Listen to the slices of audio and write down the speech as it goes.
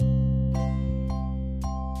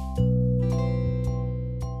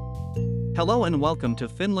Hello and welcome to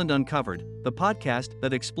Finland Uncovered, the podcast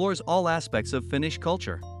that explores all aspects of Finnish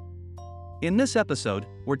culture. In this episode,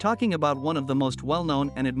 we're talking about one of the most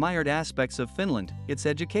well-known and admired aspects of Finland, its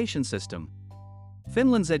education system.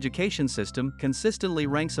 Finland's education system consistently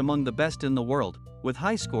ranks among the best in the world, with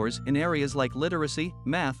high scores in areas like literacy,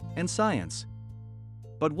 math, and science.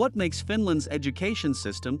 But what makes Finland's education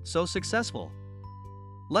system so successful?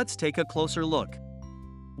 Let's take a closer look.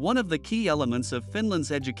 One of the key elements of Finland's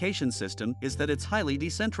education system is that it's highly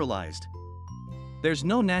decentralized. There's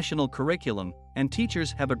no national curriculum, and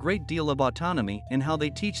teachers have a great deal of autonomy in how they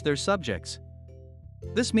teach their subjects.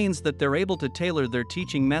 This means that they're able to tailor their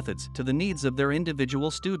teaching methods to the needs of their individual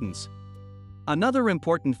students. Another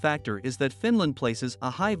important factor is that Finland places a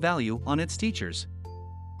high value on its teachers.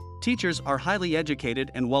 Teachers are highly educated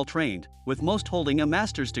and well-trained, with most holding a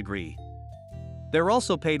master's degree. They're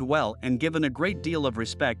also paid well and given a great deal of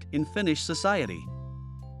respect in Finnish society.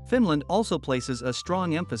 Finland also places a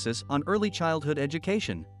strong emphasis on early childhood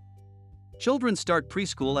education. Children start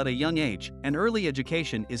preschool at a young age, and early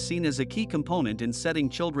education is seen as a key component in setting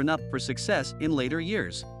children up for success in later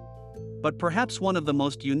years. But perhaps one of the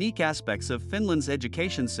most unique aspects of Finland's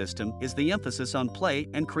education system is the emphasis on play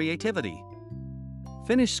and creativity.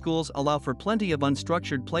 Finnish schools allow for plenty of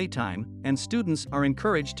unstructured playtime, and students are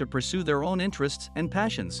encouraged to pursue their own interests and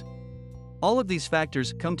passions. All of these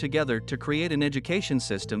factors come together to create an education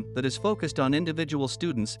system that is focused on individual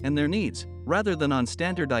students and their needs, rather than on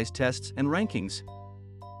standardized tests and rankings.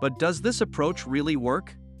 But does this approach really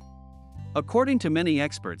work? According to many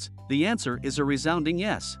experts, the answer is a resounding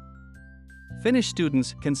yes. Finnish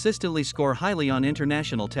students consistently score highly on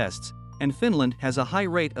international tests, and Finland has a high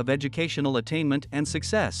rate of educational attainment and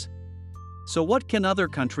success. So what can other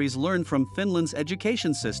countries learn from Finland's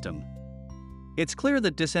education system? It's clear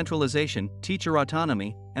that decentralization, teacher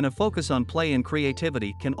autonomy, and a focus on play and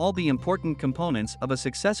creativity can all be important components of a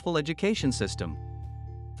successful education system.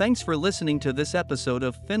 Thanks for listening to this episode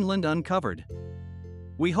of Finland Uncovered.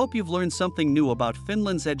 We hope you've learned something new about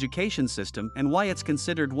Finland's education system and why it's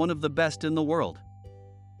considered one of the best in the world.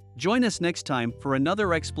 Join us next time for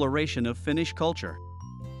another exploration of Finnish culture.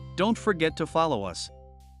 Don't forget to follow us.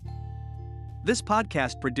 This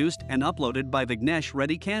podcast produced and uploaded by Vignesh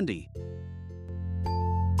Reddy Candy.